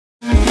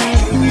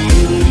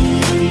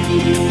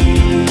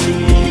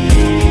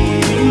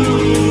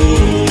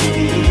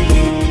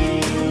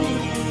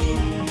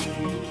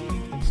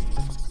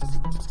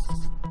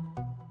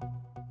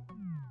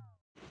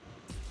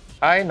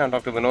Hi, நான்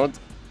doctor Vinod.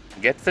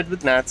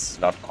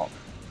 getfitwithnats.com.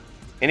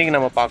 இன்றைக்கி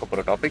நம்ம பார்க்க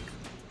போகிற டாபிக்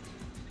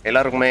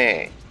எல்லாருக்குமே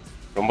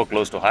ரொம்ப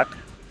close to heart.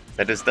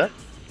 That is the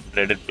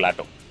dreaded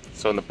plateau.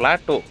 So இந்த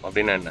பிளாட்டோ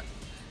அப்படின்னா என்ன?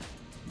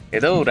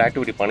 ஏதோ ஒரு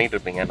ஆக்டிவிட்டி பண்ணிகிட்டு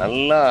இருப்பீங்க,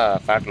 நல்லா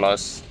ஃபேட்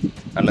லாஸ்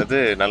அல்லது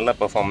நல்ல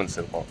பெர்ஃபார்மன்ஸ்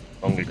இருக்கும்,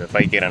 உங்களுக்கு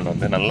 5K ரன்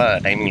வந்து நல்லா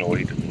டைமிங்கில்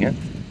ஓடிட்டுருப்பீங்க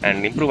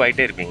அண்ட் இம்ப்ரூவ்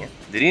ஆகிட்டே இருப்பீங்க.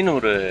 திடீர்னு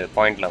ஒரு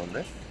பாயிண்டில்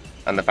வந்து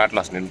அந்த ஃபேட்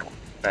லாஸ் நின்றும்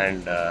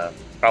அண்ட்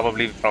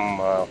ப்ராபப்ளி ஃப்ரம்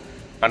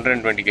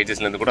 120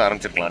 kgsலேருந்து கூட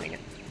ஆரம்பிச்சிருக்கலாம்.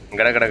 நீங்கள்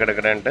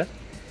கடன்ட்டு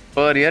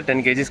பர் இயர்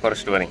 10 kgs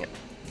குறைச்சிட்டு வரீங்க.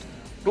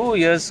 2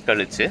 years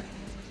கழித்து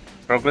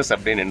ப்ரோக்ரஸ்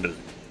அப்படியே நின்றுது.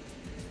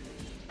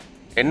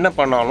 என்ன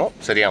பண்ணாலும்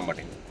சரியாக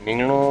மாட்டேங்குது.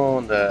 நீங்களும்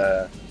இந்த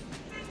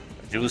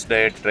ஜூஸ்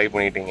டயட் ட்ரை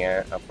பண்ணிட்டீங்க,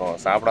 அப்புறம்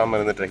சாப்பிடாமல்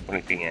இருந்து ட்ரை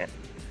பண்ணிட்டீங்க,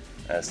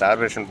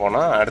 ஸ்டார்வேஷன்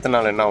போனால் அடுத்த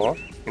நாள் என்ன ஆகும்,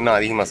 இன்னும்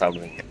அதிகமாக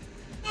சாப்பிடுவீங்க.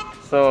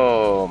 ஸோ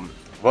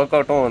ஒர்க்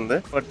அவுட்டும் வந்து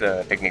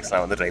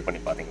டெக்னிக்ஸ்லாம் வந்து ட்ரை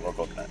பண்ணி பார்த்தீங்க,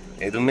 ஒர்க் அவுட்டில்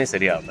எதுவுமே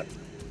சரியாகல.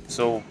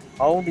 So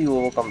how to you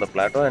overcome the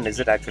Plato and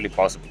is it actually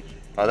possible?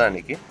 அதான்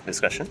இன்றைக்கி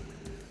டிஸ்கஷன்.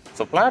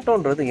 ஸோ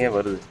பிளாட்டோன்றது ஏன்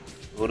வருது?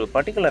 ஒரு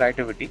பர்டிகுலர்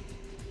ஆக்டிவிட்டி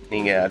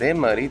நீங்கள் அதே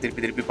மாதிரி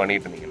திருப்பி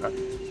பண்ணிகிட்டு இருந்தீங்கன்னா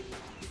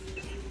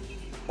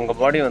உங்கள்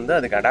பாடி வந்து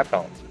அதுக்கு அடாப்ட்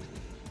ஆகும்.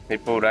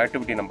 இப்போ ஒரு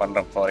ஆக்டிவிட்டி நான்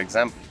பண்ணுறேன், ஃபார்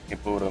எக்ஸாம்பிள்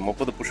இப்போ ஒரு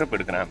 30 புஷ்அப்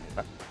எடுக்கிறேன்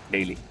அப்படின்னா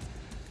டெய்லி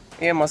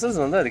என் மசில்ஸ்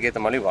வந்து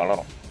அதுக்கேற்ற மாதிரி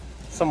வளரும்.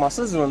 ஸோ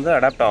மசில்ஸ் வந்து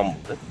அடாப்ட்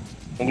ஆகும்போது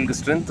உங்களுக்கு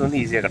ஸ்ட்ரென்த் வந்து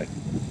ஈஸியாக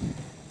கிடைக்கும்.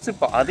 ஸோ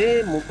இப்போ அதே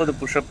 30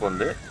 புஷ்அப்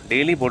வந்து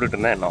டெய்லி போட்டுட்டு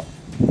இருந்தால் என்ன ஆகும்?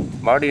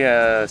 பாடியை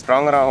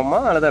ஸ்ட்ராங்கர்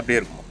ஆகுமா அல்லது அப்படியே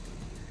இருக்குமா?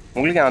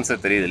 உங்களுக்கு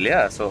ஆன்சர் தெரியுது இல்லையா?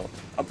 ஸோ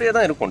அப்படியே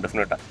தான் இருக்கும்.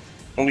 டெஃபினட்டாக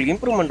உங்களுக்கு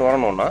இம்ப்ரூவ்மெண்ட்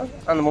வரணும்னா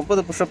அந்த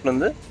 30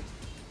 புஷ்அப்லேருந்து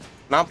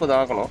 40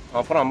 ஆக்கணும்,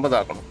 அப்புறம் 50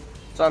 ஆக்கணும்.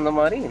 ஸோ அந்த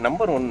மாதிரி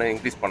நம்பர் 1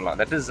 இன்க்ரீஸ் பண்ணலாம்.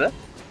 That is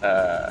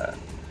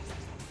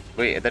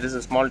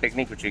a small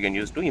technique which you can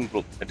use to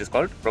improve. That is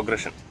called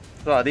progression.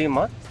 So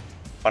அதிகமாக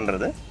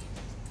பண்ணுறது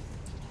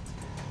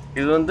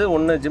இது வந்து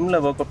ஒன்று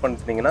ஜிம்மில் ஒர்க் அவுட்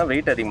பண்ணிட்டீங்கன்னா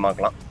வெயிட்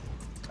அதிகமாகலாம்,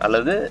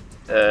 அல்லது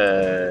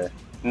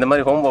இந்த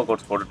மாதிரி ஹோம் ஒர்க்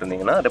அவுட்ஸ் போட்டுட்டு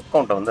இருந்தீங்கன்னா ரெப்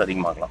கவுண்ட்டை வந்து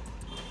அதிகமாகலாம்.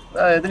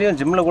 இதுலேயும்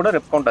ஜிம்மில் கூட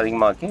ரெப் கவுண்ட்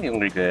அதிகமாக்கி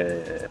உங்களுக்கு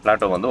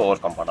பிளாட்டோ வந்து ஓவர்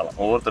கம் பண்ணலாம்.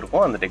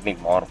 ஒவ்வொருத்தருக்கும் அந்த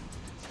டெக்னிக் மாறும்.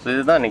 ஸோ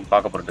இதுதான் இன்றைக்கி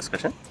பார்க்க போகிற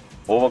டிஸ்கஷன்,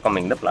 ஓவர்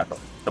கம்மிங் த பிளாட்டோ.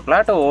 இந்த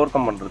பிளாட்டோ ஓவர்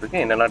கம் பண்ணுறதுக்கு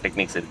என்னெல்லாம்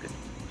டெக்னிக்ஸ் இருக்குது?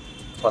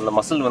 ஸோ அந்த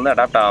மசில் வந்து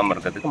அடாப்ட் ஆகாமல்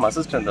இருக்கிறதுக்கு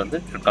மசில் ஸ்ட்ரென்த் வந்து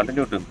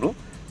continue to improve.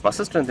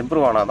 Muscle strength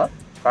improve ஆனால் தான்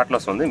ஃபேட்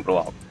லாஸ் வந்து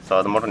இம்ப்ரூவ் ஆகும். ஸோ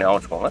அது மட்டும் ஞாபகம்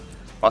வச்சுக்கோங்க.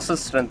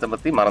 மசில் ஸ்ட்ரென்த்தை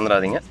பற்றி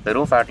மறந்துடாதீங்க.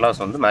 வெறும் ஃபேட்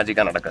லாஸ் வந்து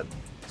மேஜிக்காக நடக்காது.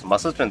 ஸோ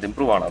மசில் ஸ்ட்ரென்த்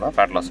இம்ப்ரூவ் ஆனால் தான்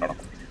ஃபேட் லாஸ்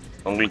நடக்கும்.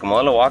 உங்களுக்கு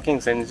முதல்ல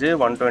வாக்கிங் செஞ்சு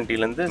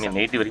 120லேருந்து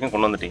 80 வரைக்கும்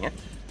கொண்டு வந்துட்டீங்க.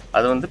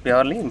 அது வந்து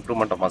purely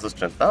improvement of muscle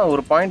strength தான்.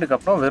 ஒரு பாயிண்ட்டுக்கு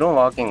அப்புறம் வெறும்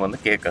வாக்கிங் வந்து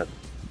கேட்காது.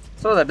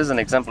 So that is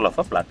an example of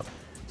a Plato.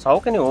 So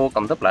how can you over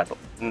come the Plato?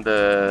 இந்த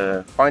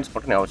பாயிண்ட்ஸ்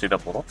மட்டும் ஞாபகம் வச்சுட்டா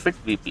போகிறோம். ஃபிட்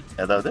விபி,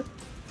 அதாவது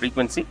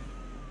frequency,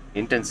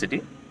 intensity,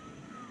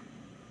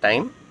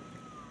 time,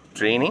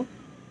 training,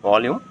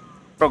 volume,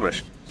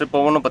 progression. So இப்போ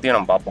ஒவ்வொன்றை பற்றியும்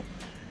நம்ம பார்ப்போம்.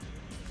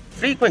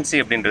 ஃப்ரீக்வன்சி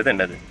அப்படின்றது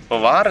என்னது? இப்போ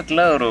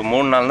வாரத்தில் ஒரு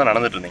 3 நாள் தான்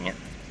நடந்துட்டு இருந்தீங்க.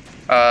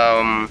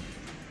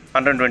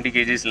 120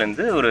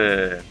 kgsலேருந்து ஒரு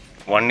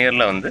 1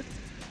 yearல வந்து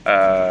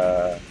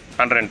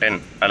 110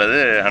 அல்லது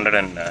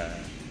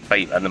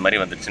 105 அந்த மாதிரி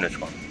வந்துடுச்சுன்னு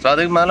வச்சுக்கோங்க. ஸோ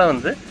அதுக்கு மேலே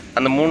வந்து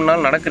அந்த 3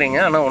 நாள் நடக்கிறீங்க,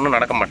 ஆனால் ஒன்றும்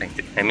நடக்க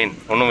மாட்டேங்குது.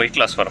 ஒன்றும் வெயிட்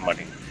லாஸ் வர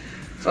மாட்டேங்குது.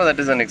 So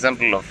that is an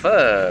example of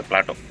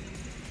Plato.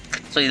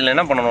 So இதில்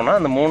என்ன பண்ணணும்னா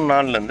அந்த 3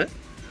 நாள்லேருந்து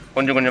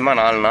கொஞ்சம் கொஞ்சமாக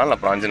 4 நாள்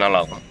அப்புறம் 5 நாள்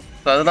ஆகும்.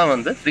 ஸோ அதுதான்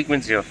வந்து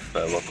frequency of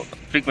work out.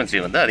 Frequency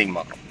வந்து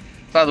அதிகமாகும்.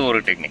 ஸோ அது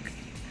ஒரு டெக்னிக்.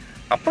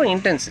 அப்புறம்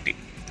இன்டென்சிட்டி.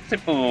 ஸோ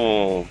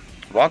இப்போது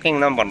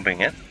வாக்கிங் தான்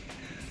பண்ணுறீங்க,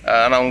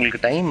 ஆனால் உங்களுக்கு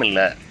டைம்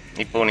இல்லை.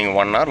 இப்போது நீங்கள்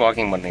 1 hour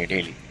வாக்கிங் பண்ணுறீங்க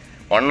டெய்லி.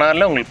 1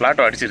 hourல உங்களுக்கு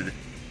பிளாட்டோ அடிச்சிருது.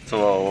 ஸோ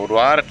ஒரு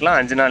வாரத்தில்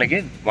 5 நாளைக்கு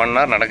 1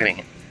 hour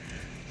நடக்கிறீங்க.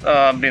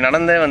 அப்படி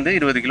நடந்தே வந்து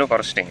 20 கிலோ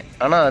குறைச்சிட்டிங்க.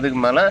 ஆனால் அதுக்கு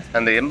மேலே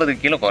அந்த 80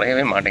 கிலோ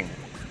குறையவே மாட்டேங்குது.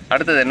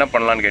 அடுத்தது என்ன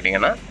பண்ணலான்னு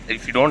கேட்டிங்கன்னா,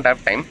 if you don't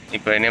have time,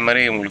 இப்போ என்ன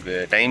மாதிரி உங்களுக்கு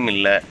டைம்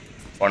இல்லை,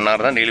 1 hour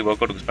தான் டெய்லி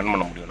ஒர்க் அவுட்டுக்கு ஸ்பெண்ட்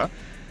பண்ண முடியும்னா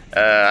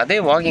அதே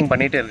வாக்கிங்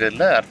பண்ணிகிட்டே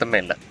இருக்கிறதுல அர்த்தமே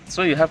இல்லை. So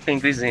you have to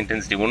increase the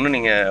intensity. ஒன்று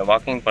நீங்கள்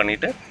வாக்கிங்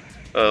பண்ணிவிட்டு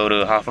ஒரு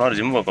 1/2 hour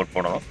ஜிம் ஒர்க் அவுட்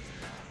போடணும்,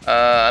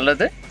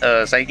 அல்லது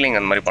சைக்கிளிங்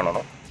அந்த மாதிரி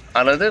பண்ணணும்,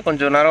 அல்லது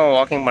கொஞ்சம் நேரம்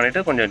வாக்கிங்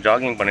பண்ணிவிட்டு கொஞ்சம்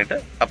ஜாகிங் பண்ணிவிட்டு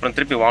அப்புறம்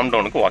திருப்பி வார்ம்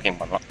டவுனுக்கு வாக்கிங்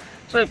பண்ணலாம்.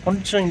 ஸோ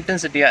கொஞ்சம்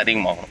இன்டென்சிட்டியாக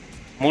அதிகமாகணும்.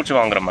 மூச்சு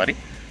வாங்குற மாதிரி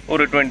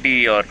ஒரு 20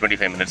 or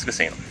 25 minutesக்கு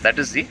செய்யணும். That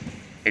is the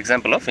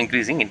example of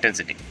increasing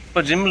intensity.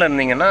 இப்போ ஜிம்மில்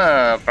இருந்தீங்கன்னா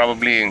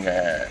ப்ராபப்ளி இங்கே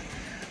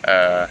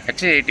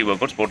HIIT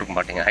ஒர்க் அவுட்ஸ் போட்டிருக்க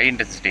மாட்டீங்க. ஹை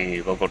இன்டென்சிட்டி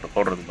ஒர்க் அவுட்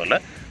போடுறது போல்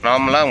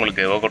நார்மலாக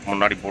உங்களுக்கு ஒர்க் அவுட்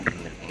முன்னாடி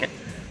போட்டுருந்துருக்கீங்க.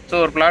 ஸோ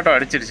ஒரு பிளாட்டோ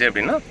அடிச்சிருச்சு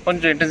அப்படின்னா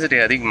கொஞ்சம் இன்டென்சிட்டி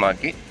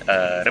அதிகமாக்கி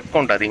ரெப்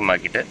கவுண்ட்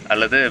அதிகமாக்கிட்டு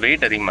அல்லது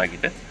வெயிட்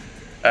அதிகமாக்கிட்டு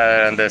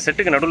அந்த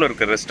செட்டுக்கு நடுவில்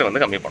இருக்கிற ரெஸ்ட்டை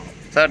வந்து கம்மி பண்ணணும்.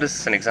 So that is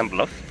an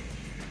example of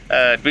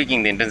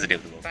tweaking the intensity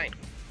of the time.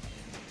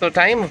 So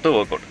time of the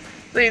work out.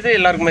 So இது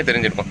எல்லாருக்குமே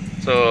தெரிஞ்சிருக்கும்.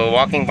 ஸோ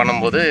வாக்கிங்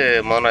பண்ணும்போது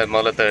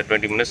முதல்ல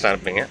 20 minutes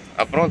இருப்பீங்க,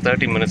 அப்புறம்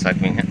 30 minutes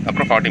ஆக்குவீங்க,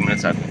 அப்புறம் 40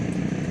 minutes ஆக்குவீங்க,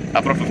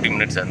 அப்புறம் 50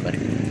 minutes அந்த மாதிரி.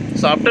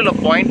 So up to a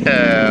point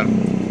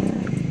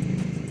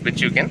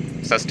which you can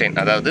sustain,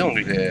 அதாவது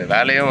உங்களுக்கு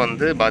வேலையும்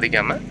வந்து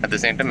பாதிக்காமல் அட் த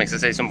சேம் டைம்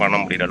எக்ஸசைஸும் பண்ண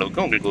முடிகிற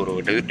அளவுக்கு உங்களுக்கு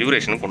ஒரு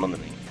டியூரேஷனும் கொண்டு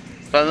வந்துடுவீங்க.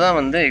 ஸோ அதுதான்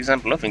வந்து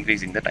example of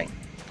increasing the time.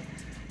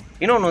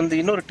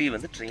 இன்னொரு டீ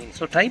வந்து train.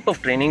 So type of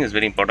training is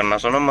very important.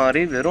 நான் சொன்ன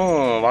மாதிரி வெறும்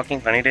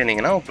வாக்கிங் பண்ணிகிட்டே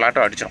இருந்தீங்கன்னா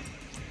பிளாட்டோ அடிச்சிடும்.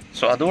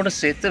 ஸோ அதோடு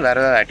சேர்த்து வேறு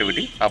ஏதாவது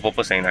ஆக்டிவிட்டி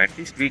அப்பப்போ செய்யணும்.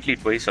 At least weekly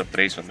twice or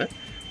thrice வந்து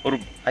ஒரு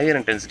ஹையர்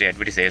இன்டென்சிட்டி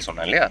ஆக்டிவிட்டி செய்ய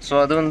சொன்னேன் இல்லையா? ஸோ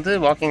அது வந்து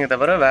வாக்கிங்கை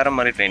தவிர வேறு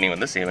மாதிரி ட்ரைனிங்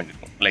வந்து செய்ய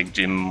வேண்டியிருக்கும். Like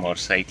gym or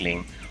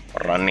cycling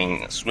are running,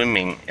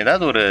 swimming,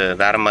 ஏதாவது ஒரு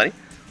வேறு மாதிரி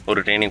ஒரு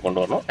ட்ரைனிங்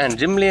கொண்டு வரணும். அண்ட்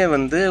ஜிம்லேயே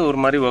வந்து ஒரு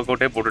மாதிரி ஒர்க்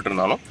அவுட்டே போட்டுட்டு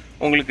இருந்தாலும்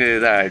உங்களுக்கு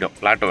இதாக ஆகிடும்,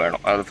 பிளாட்டோ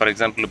ஆகிடும். அது ஃபார்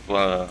எக்ஸாம்பிள்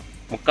இப்போ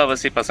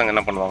முக்கால்வாசி பசங்க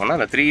என்ன பண்ணுவாங்கன்னா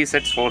அந்த 3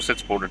 செட்ஸ் 4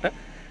 செட்ஸ் போட்டுட்டு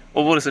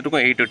ஒவ்வொரு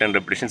செட்டுக்கும் 8 to 10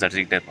 ரெப்பிடேஷன்ஸ்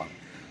அடிச்சுக்கிட்டே இருப்பாங்க.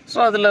 ஸோ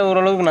அதில்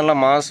ஓரளவுக்கு நல்லா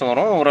மாஸ்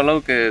வரும்,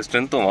 ஓரளவுக்கு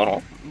ஸ்ட்ரென்த்தும்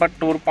வரும். பட்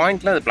ஒரு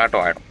பாயிண்டில் அது பிளாட்டோ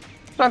ஆகிடும்.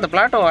 ஸோ அந்த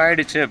பிளாட்டோ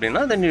ஆகிடுச்சு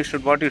அப்படின்னா then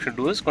what you should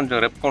do is கொஞ்சம்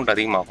ரெப் கவுண்ட்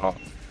அதிகமாகணும்.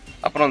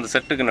 அப்புறம் அந்த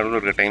செட்டுக்கு நடுவில்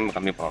இருக்கிற டைம்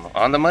கம்மி பண்ணணும்.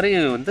 அந்த மாதிரி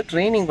வந்து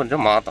ட்ரைனிங்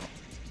கொஞ்சம் மாற்றணும்.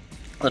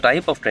 அந்த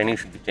type of training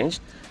should be change.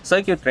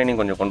 Circuit training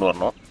கொஞ்சம் கொண்டு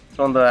வரணும்.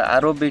 ஸோ அந்த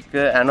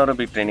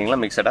அனோரோபிக்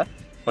ட்ரைனிங்லாம் மிக்சடாக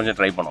கொஞ்சம்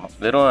ட்ரை பண்ணணும்.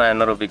 வெறும்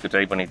அனோரோபிக்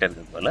ட்ரை பண்ணிகிட்டே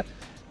இருக்கிறது போல்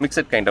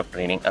மிக்சட் கைண்ட் ஆஃப்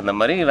ட்ரைனிங், அந்த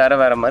மாதிரி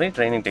வேறு மாதிரி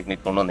ட்ரைனிங்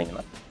டெக்னிக் கொண்டு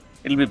வந்தீங்கன்னா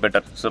இல் பி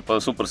பெட்டர். ஸோ இப்போ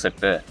சூப்பர்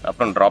செட்டு,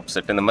 அப்புறம் ட்ராப்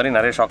செட், இந்த மாதிரி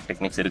நிறைய ஷாக்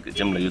டெக்னிக்ஸ் இருக்குது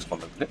ஜிம்மில் யூஸ்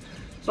பண்ணுறதுக்கு.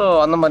 ஸோ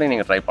அந்த மாதிரி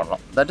நீங்கள் ட்ரை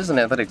பண்ணலாம். That is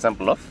another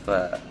example of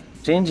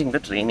changing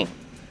the training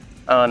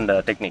and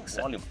techniques.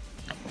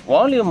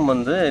 Volume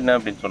வந்து என்ன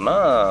அப்படின்னு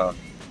சொன்னால்,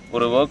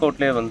 ஒரு ஒர்க்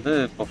அவுட்லேயே வந்து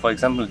இப்போ ஃபார்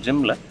எக்ஸாம்பிள்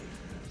ஜிம்மில்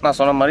நான்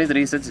சொன்ன மாதிரி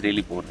 3 செட்ஸ்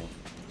டெய்லி போடுறீங்க.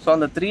 ஸோ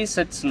அந்த 3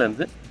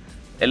 செட்ஸ்லேருந்து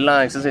எல்லா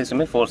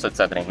எக்ஸசைஸுமே 4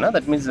 sets ஆக்குறீங்கன்னா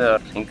that means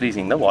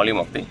increasing the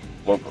volume of the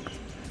work out.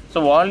 So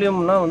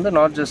வால்யூம்னா வந்து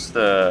not just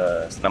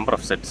number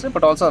of sets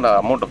but also அந்த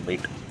அமௌண்ட் ஆஃப்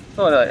வெயிட்.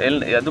 ஸோ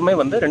எதுவுமே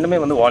வந்து ரெண்டுமே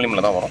வந்து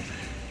வால்யூமில் தான் வரும்.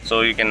 So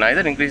you can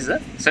either increase the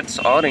sets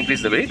are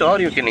increase the weight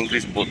are you can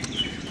increase both.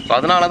 So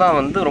அதனால தான்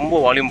வந்து ரொம்ப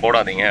வால்யூம்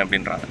போடாதீங்க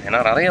அப்படின்றாங்க. ஏன்னா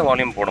நிறைய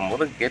வால்யூம்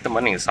போடும்போது ஏற்ற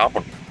மாதிரி நீங்கள்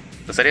சாப்பிடணும்.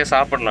 இப்போ சரியாக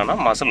சாப்பிடலன்னா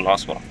மசில்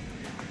லாஸ் வரும்.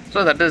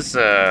 So that is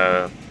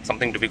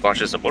something to be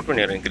cautious about when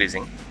you're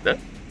increasing the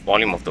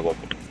volume of the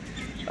workout.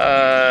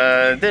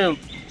 இது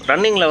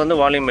ரன்னிங்கில் வந்து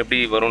வால்யூம் எப்படி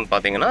வரும்னு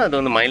பார்த்தீங்கன்னா, அது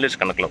வந்து மைலேஜ்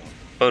கணக்கில் வரும்.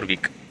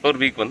 per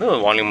week வந்து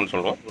வால்யூம்னு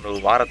சொல்லுவோம். ஒரு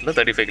வாரத்தில்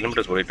 35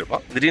 கிலோமீட்டர்ஸ் ஓடிட்டு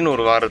இருப்போம். திடீர்னு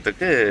ஒரு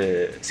வாரத்துக்கு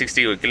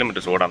 60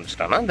 கிலோமீட்டர்ஸ் ஓட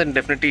ஆரம்பிச்சிட்டானா then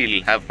definitely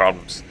will have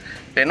problems.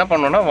 என்ன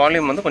பண்ணணும்னா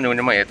வால்யூம் வந்து கொஞ்சம்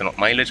கொஞ்சமாக ஏற்றணும்.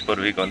 மைலேஜ் per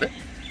week வந்து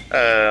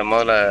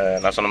முதல்ல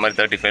நான் சொன்ன மாதிரி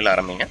 35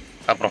 ஆரம்பிங்க,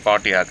 அப்புறம்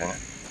 40 ஆக்குங்க,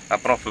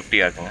 அப்புறம்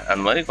 50 ஆக்குங்க.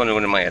 அந்த மாதிரி கொஞ்சம்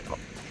கொஞ்சமாக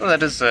ஏற்றணும். So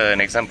that is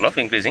an example of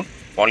increasing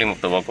volume of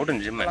the workout in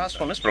gym. Last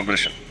one is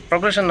progression.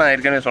 நான்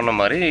ஏற்கனவே சொன்ன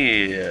மாதிரி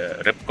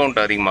ரெப் கவுண்ட்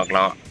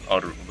அதிகமாகலாம்,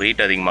 ஒரு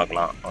வெயிட்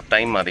அதிகமாகலாம், ஒரு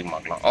டைம்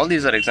அதிகமாகலாம். All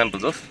these are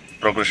examples of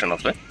progression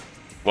of the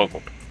work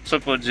out. So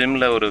இப்போ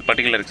ஜிம்மில் ஒரு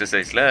particular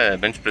எக்ஸசைஸில்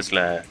bench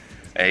ப்ரெஸ்ஸில்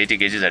 80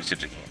 kgs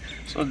அடிச்சிட்ருக்கீங்க.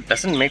 So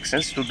doesn't make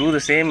sense to two the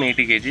same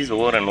 80 kgs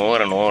over and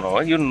over.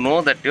 You know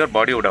that your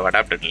body would have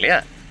adapted இல்லையா?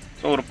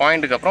 So ஒரு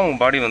பாயிண்ட்டுக்கு அப்புறம்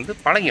உங்கள் பாடி வந்து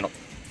பழகிடும்.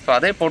 So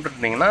அதே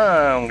போட்டுருந்தீங்கன்னா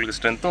உங்களுக்கு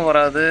ஸ்ட்ரென்த்தும்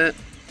வராது,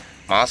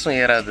 மாசும்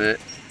ஏறாது.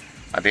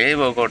 அதே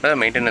ஒர்க் அவுட்டை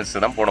மெயின்டெனன்ஸ்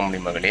தான் போட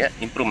முடியுமா வெளியே,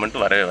 இம்ப்ரூவ்மெண்ட்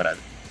வரவே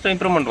வராது. ஸோ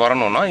இம்ப்ரூவ்மெண்ட்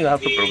வரணும்னா you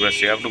have to progress,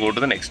 you have to go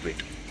to the next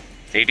wait.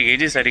 80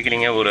 kgs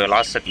அடிக்கிறீங்க ஒரு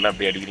லாஸ்ட் செட்டில்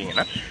அப்படி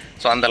அடிக்கிறீங்கன்னா,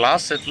 ஸோ அந்த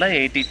லாஸ்ட் செட்டில்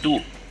 82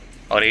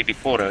 or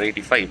 84 or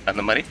 85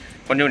 அந்த மாதிரி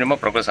கொஞ்சம் கொஞ்சமாக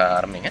ப்ரோக்ரஸ்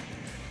ஆரம்பிங்க.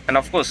 And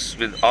of course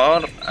with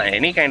or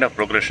any kind of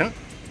progression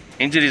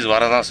injuries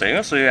வரதான்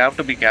செய்யும். So you have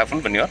to be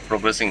careful when you are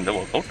progressing the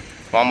workout.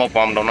 Warm up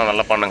warm டவுனாக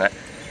நல்லா பண்ணுங்கள்.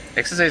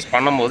 எக்ஸசைஸ்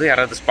பண்ணும்போது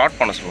யாராவது ஸ்பாட்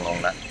பண்ண சொல்லுவாங்க,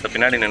 உங்களை இப்போ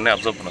பின்னாடி நின்று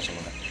அப்சர்வ் பண்ண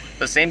சொல்லுங்கள்.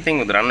 So same thing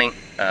with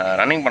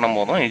running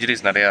பண்ணும்போதும்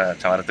இன்ஜுரிஸ் நிறையா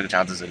வரதுக்கு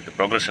சான்சஸ் இருக்குது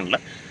ப்ரோக்ரெஷனில்.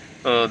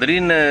 ஸோ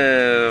திடீர்னு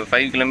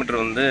 5 கிலோமீட்டர்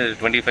வந்து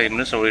 25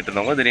 மினிட்ஸ் ஓடிட்டு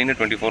இருந்தவங்க திடீர்னு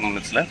 24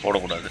 மினிட்ஸில்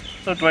ஓடக்கூடாது.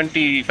 So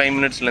 25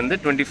 மினிட்ஸ்லேருந்து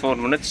 24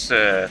 minutes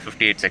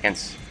 58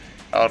 seconds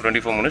R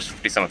 24 minutes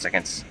 57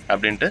 seconds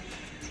அப்படின்ட்டு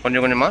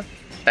கொஞ்சம் கொஞ்சமாக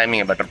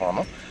டைமிங்கை பெட்டர்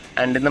பண்ணணும்.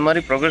 அண்ட் இந்த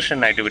மாதிரி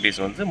ப்ரொக்ரெஷன்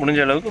ஆக்டிவிட்டீஸ் வந்து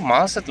முடிஞ்ச அளவுக்கு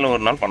மாதத்தில்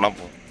ஒரு நாள் பண்ணால்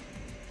போதும்.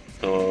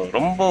 ஸோ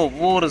ரொம்ப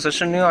ஒவ்வொரு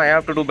செஷன்லையும் I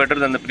have to do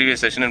better than the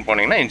previous session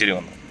போனீங்கன்னா இன்ஜுரி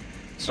வந்துடும்.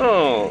 So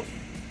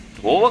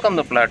overcome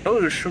the plateau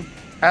you should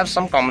have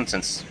some common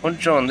sense.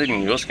 கொஞ்சம் வந்து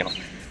நீங்கள் யோசிக்கணும்,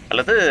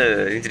 அல்லது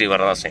இன்ஜுரி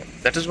வரதான் செய்யும்.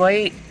 That is why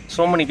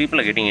so many people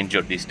are getting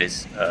injured these days.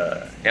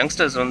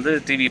 Youngsters வந்து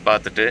டிவி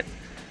பார்த்துட்டு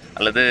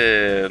அல்லது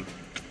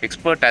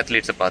எக்ஸ்பர்ட்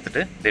athletes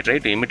பார்த்துட்டு they try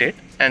to imitate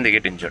and they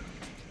get injured.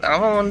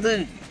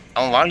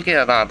 அவன் வாழ்க்கையை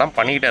அதான்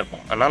பண்ணிக்கிட்டே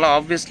இருப்பான். அதனால்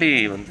ஆப்வியஸ்லி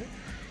வந்து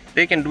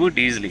they can do it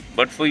easily,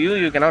 but for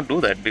you cannot do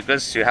that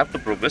because you have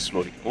to progress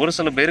slowly. ஒரு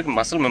சில பேருக்கு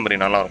மசில் மெமரி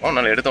நல்லாயிருக்கும்,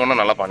 அதனால் எடுத்த உடனே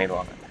நல்லா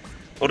பண்ணிடுவாங்க.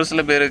 ஒரு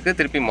சில பேருக்கு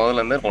திருப்பி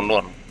முதல்லேருந்து கொண்டு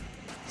வரணும்.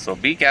 So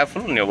be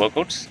careful in your work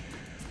outs.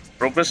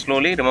 Progress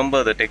slowly. Remember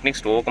the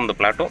techniques to overcome the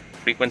plateau: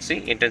 frequency,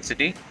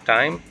 intensity,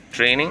 time,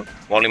 training,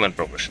 volume and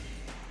progression.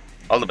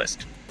 All the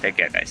best. Take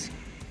care, guys.